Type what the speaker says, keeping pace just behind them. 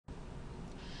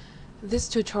This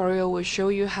tutorial will show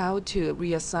you how to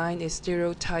reassign a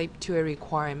stereotype to a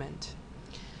requirement.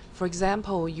 For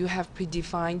example, you have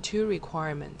predefined two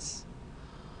requirements.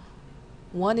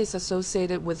 One is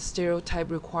associated with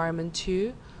stereotype requirement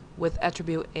 2 with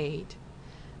attribute 8.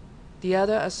 The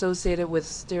other associated with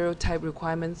stereotype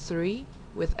requirement 3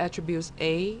 with attributes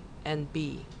A and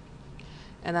B.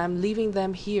 And I'm leaving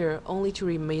them here only to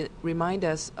remind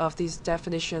us of these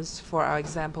definitions for our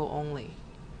example only.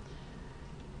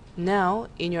 Now,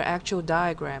 in your actual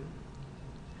diagram,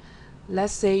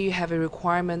 let's say you have a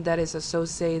requirement that is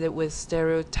associated with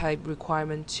stereotype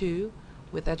requirement 2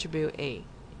 with attribute A,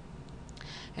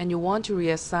 and you want to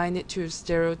reassign it to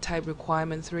stereotype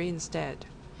requirement 3 instead.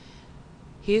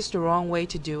 Here's the wrong way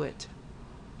to do it.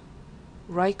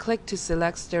 Right-click to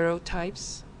select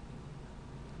stereotypes,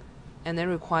 and then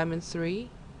requirement 3.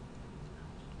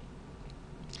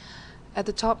 At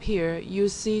the top here, you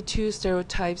see two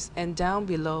stereotypes, and down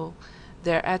below,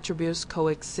 their attributes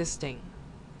coexisting.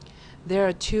 There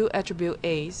are two attribute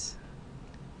A's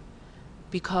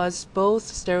because both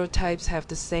stereotypes have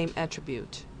the same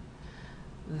attribute.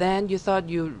 Then you thought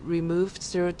you removed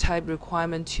stereotype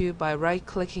requirement 2 by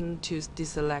right-clicking to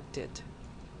deselect it.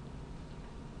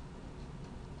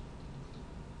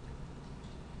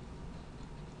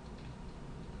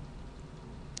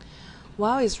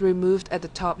 While it's removed at the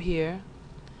top here,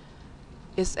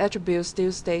 its attribute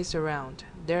still stays around.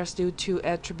 There are still two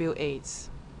attribute A's.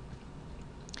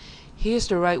 Here's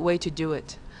the right way to do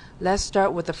it. Let's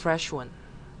start with a fresh one.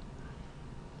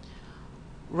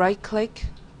 Right-click,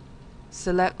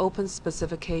 select Open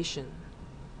Specification.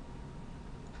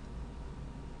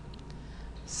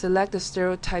 Select the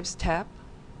Stereotypes tab.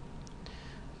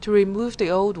 To remove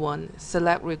the old one,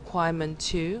 select Requirement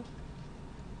 2.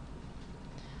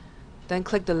 Then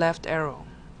click the left arrow.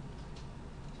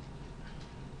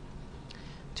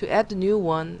 To add the new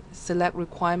one, select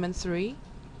Requirement 3.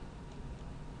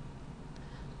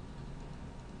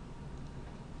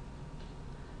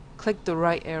 Click the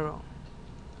right arrow.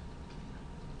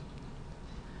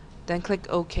 Then click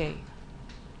OK.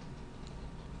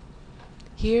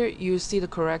 Here you see the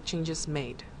correct changes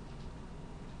made.